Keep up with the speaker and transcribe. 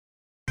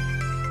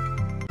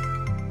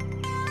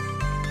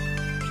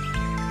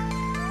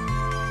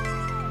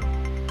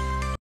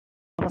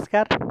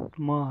नमस्कार,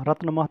 म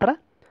रत्न महत्रा।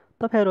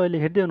 तपाईहरु अहिले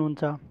हेर्दै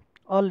हुनुहुन्छ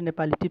all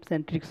Nepali tips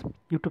and tricks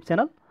YouTube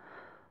channel.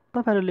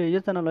 तपाईहरुले यो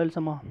च्यानल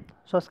अहिलेसम्म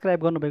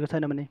सब्स्क्राइब गर्नुभएको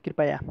छैन भने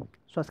कृपया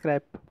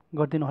सब्स्क्राइब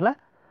गरिदिनु होला।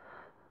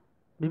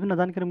 विभिन्न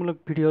जानकारीमूलक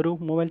भिडियोहरू,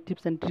 मोबाइल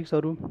टिप्स एन्ड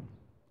ट्रिक्सहरू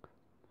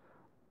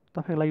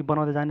तपाईहरुको लागि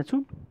बनाउँदै जानेछु।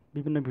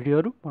 विभिन्न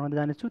भिडियोहरू बनाउँदै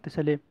जानेछु,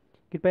 त्यसैले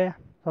कृपया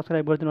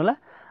सब्स्क्राइब गरिदिनु होला।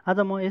 आज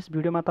म यस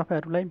भिडियोमा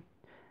तपाईहरुलाई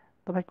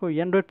तपाईको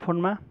एन्ड्रोइड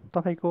फोनमा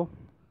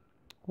तपाईको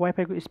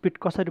वाइफाई को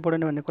स्पिड कसरी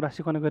बढाउने भन्ने कुरा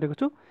सिकाउने गरेको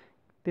छु।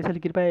 त्यसैले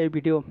कृपया यो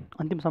भिडियो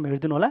अन्तिमसम्म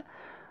हेरिदिनु होला।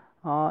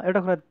 एउटा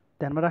कुरा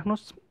ध्यानमा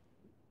राख्नुस्,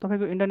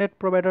 तपाईको इन्टरनेट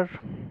प्रोभाइड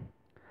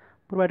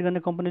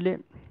गर्ने कम्पनीले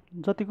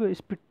जतिको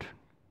स्पिड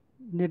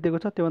नेट दिएको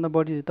छ त्योभन्दा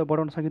बढी त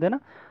बढाउन सकिँदैन।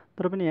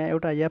 तर पनि यहाँ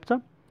एउटा एप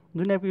छ,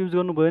 जुन एप युज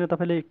गर्नुभयो भने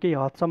तपाईले केही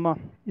हदसम्म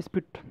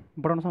स्पिड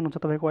बढाउन सक्नुहुन्छ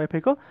तपाईको वाइफाई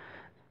को।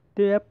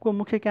 त्यो एपको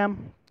मुख्य काम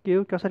के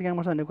हो, कसरी काम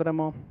गर्छ भन्ने कुरा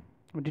म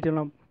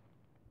डिटेलमा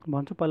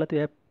भन्छु। पहिला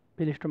त्यो एप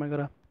प्ले स्टोरमा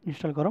गएर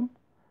इन्स्टल गरौँ।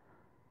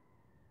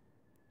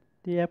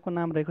 त्यो एपको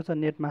नाम रहेको छ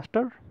नेट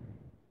मास्टर।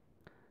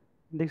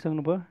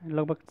 देखिसक्नुभयो,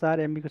 लगभग 4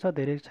 MB को छ,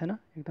 धेरै छैन,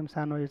 एकदम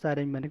सानो यो 4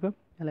 MB भनेको।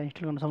 यसलाई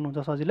इन्स्टल गर्न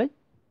सक्नुहुन्छ सजिलै।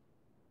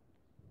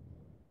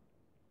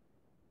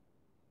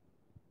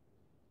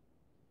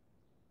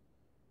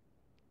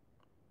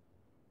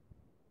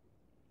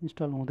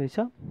 इन्स्टल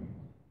हुँदैछ।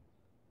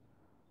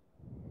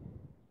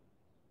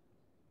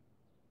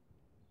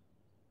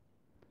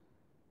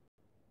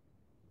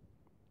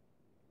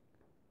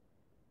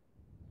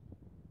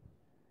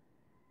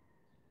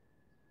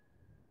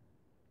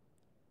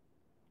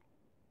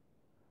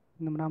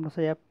 एकदम राम्रो छ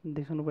एप।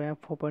 देखिसक्नुभयो यहाँ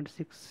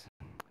 4.6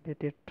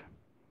 रेटेड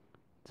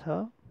छ,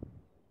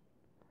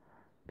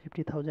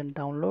 50,000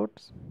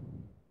 डाउनलोड्स।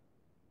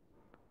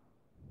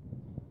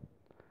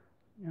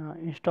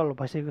 इन्स्टल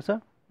भइसकेको छ।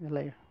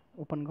 यसलाई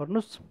ओपन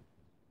गर्नुस्।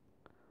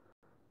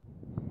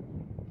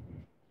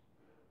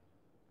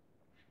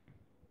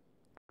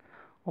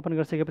 ओपन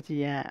गरिसकेपछि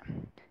यहाँ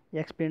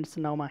एक्सपेरियन्स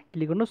नाउमा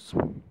क्लिक गर्नुस्।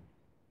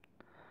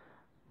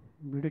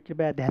 भिडियो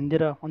कृपया ध्यान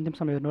दिएर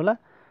अन्तिमसम्म हेर्नु होला,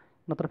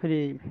 नत्र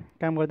फेरि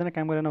काम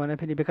गरेन भने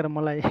फेरि बेकार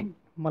मलाई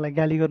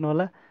गाली गर्नु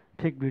होला,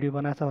 फेक भिडियो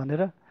बनाएछ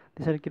भनेर।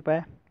 त्यसैले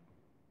कृपया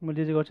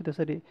मैले जे गर्छु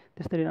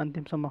त्यसरी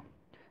अन्तिमसम्म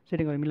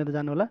सेटिङहरू मिलाउँदै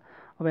जानु होला।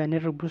 अब यहाँ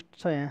नेटवर्क बुस्ट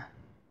छ,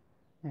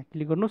 यहाँ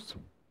क्लिक गर्नुस्।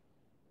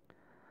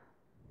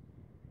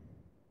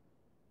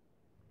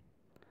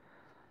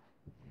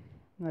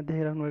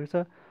 देखिराख्नु भएको छ।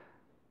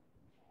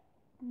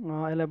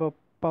 यसलाई अब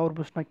पावर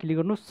बुस्टमा क्लिक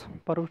गर्नुस्।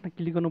 पावर बुस्टमा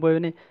क्लिक गर्नुभयो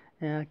भने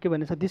यहाँ के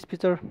भनेछ, this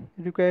feature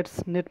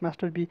requires net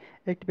master be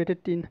activated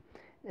in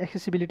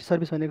accessibility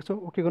service भनेको छ।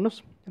 ओके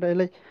गर्नुस् र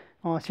यसलाई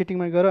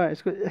सेटिङमा गएर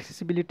यसको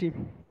एक्सेसिबिलिटी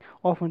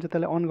अफ हुन्छ,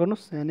 त्यसलाई अन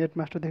गर्नुस्। यहाँ नेट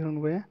मास्टर देख्नु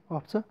भयो, यहाँ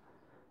अफ छ,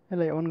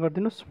 यसलाई अन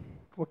गरिदिनुस्।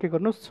 ओके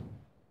गर्नुस्।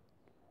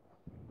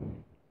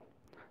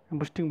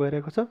 बुस्टिङ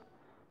भइरहेको छ।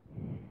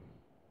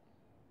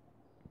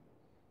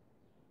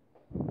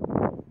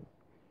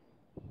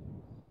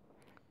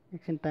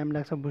 एकछिन टाइम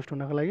लाग्छ बुस्ट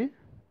हुनको लागि।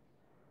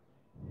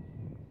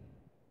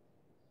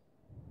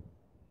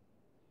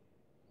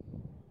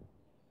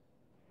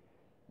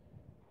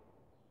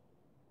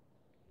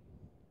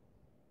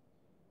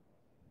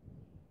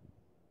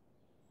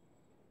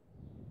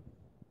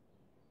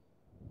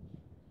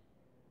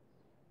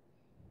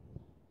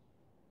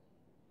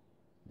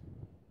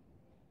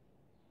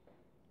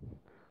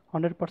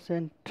 हन्ड्रेड %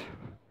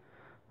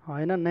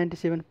 होइन,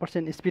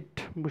 97% स्पिड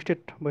बुस्टेड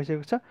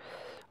भइसकेको छ।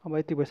 अब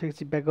यति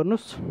भइसकेपछि ब्याक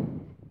गर्नुस्।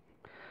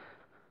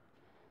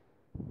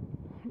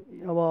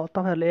 अब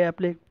तपाईहरुले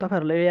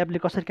यो एपले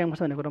कसरी काम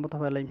गर्छ भन्ने कुरा म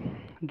तपाईहरुलाई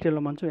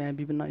डिटेलमा भन्छु। यहाँ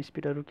विभिन्न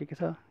स्पिडहरू के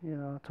छ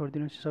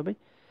छोडिदिनुस् सबै।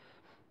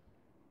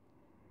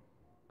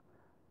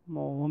 म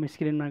होम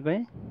स्क्रिनमा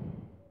गएँ।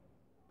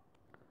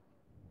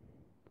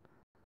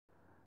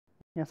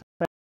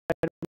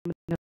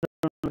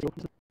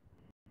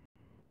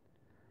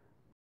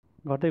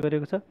 घट्दै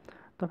गरेको छ।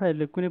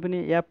 तपाईहरुले कुनै पनि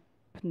एप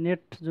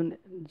नेट जुन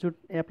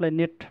एपलाई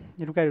नेट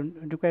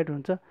रिक्वायर्ड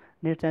हुन्छ,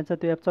 नेट चाहिन्छ,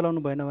 त्यो एप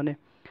चलाउनु भएन भने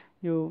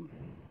यो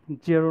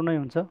 0 नै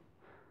हुन्छ।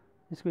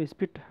 यसको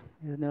स्पिड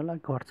हेर्नु होला,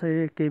 घट्छ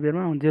केही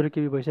बेरमा, 0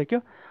 KB भइसक्यो।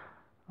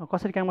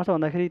 कसरी काम गर्छ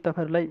भन्दाखेरि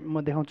तपाईहरुलाई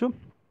म देखाउँछु।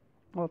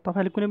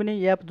 तपाईले कुनै पनि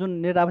एप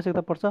जुन नेट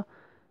आवश्यकता पर्छ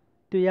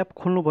त्यो एप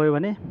खोल्नुभयो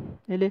भने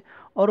यसले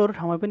अरू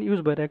ठाउँमा पनि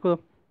युज भइरहेको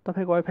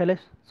तपाईको वाइफाईलाई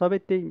सबै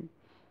त्यही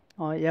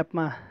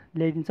एपमा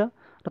ल्याइदिन्छ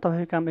र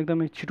तपाईको काम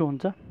एकदमै छिटो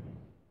हुन्छ।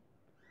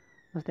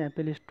 जस्तै यहाँ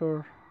प्ले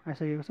स्टोर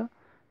आइसकेको छ।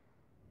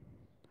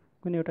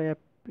 कुनै एउटा एप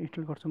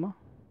इन्स्टल गर्छु म।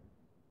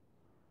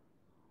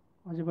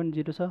 अझै पनि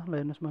 0 छ। ल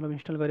हेर्नुस्, मतलब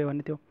इन्स्टल गऱ्यो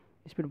भने त्यो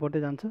स्पिड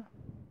बढ्दै जान्छ।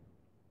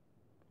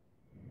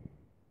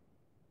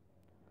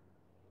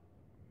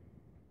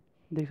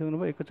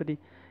 देखिसक्नुभयो, एकैचोटि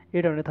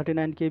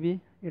 839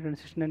 KB,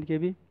 869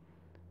 KB।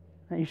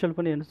 इन्स्टल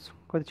पनि हेर्नुस्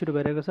कति छिटो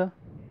भइरहेको छ।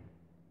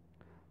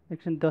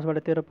 एकछिन 10 बाट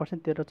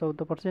 13%, 13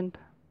 14%,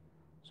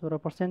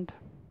 16%।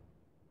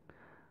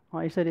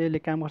 यसरी यसले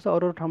काम गर्छ।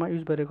 अरू ठाउँमा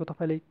युज भइरहेको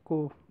तपाईको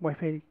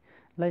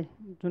वाइफाईलाई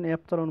जुन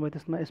एप चलाउनु भयो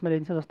यसमा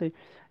ल्याइदिन्छ। जस्तै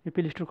यो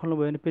प्ले स्टोर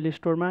खोल्नुभयो भने प्ले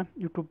स्टोरमा,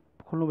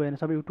 युट्युब खोल्नुभयो भने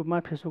सबै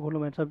युट्युबमा, फेसबुक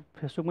खोल्नुभयो भने सब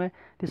फेसबुकमा।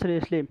 त्यसरी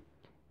यसले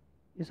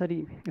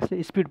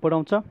स्पिड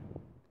बढाउँछ।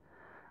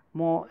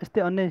 म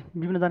यस्तै अन्य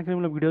विभिन्न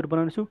जानकारीमूलक भिडियोहरू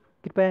बनाउने छु।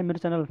 कृपया मेरो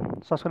च्यानल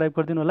सब्सक्राइब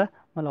गरिदिनु होला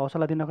मलाई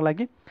हौसला दिनको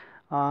लागि।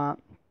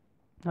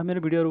 मेरो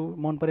भिडियोहरू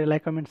मन परे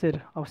लाइक कमेन्ट सेयर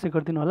अवश्य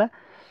गरिदिनु होला।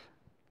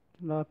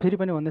 र फेरि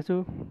पनि भन्दैछु,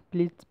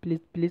 please please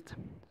please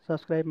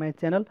subscribe my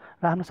channel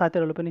र आफ्नो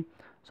साथीहरूले पनि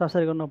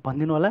सब्सक्राइब गर्न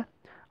भनिदिनु होला।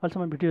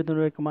 अहिलेसम्म भिडियो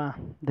दिनुभएकोमा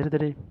धेरै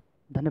धेरै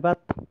धन्यवाद।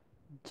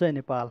 जय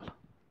नेपाल।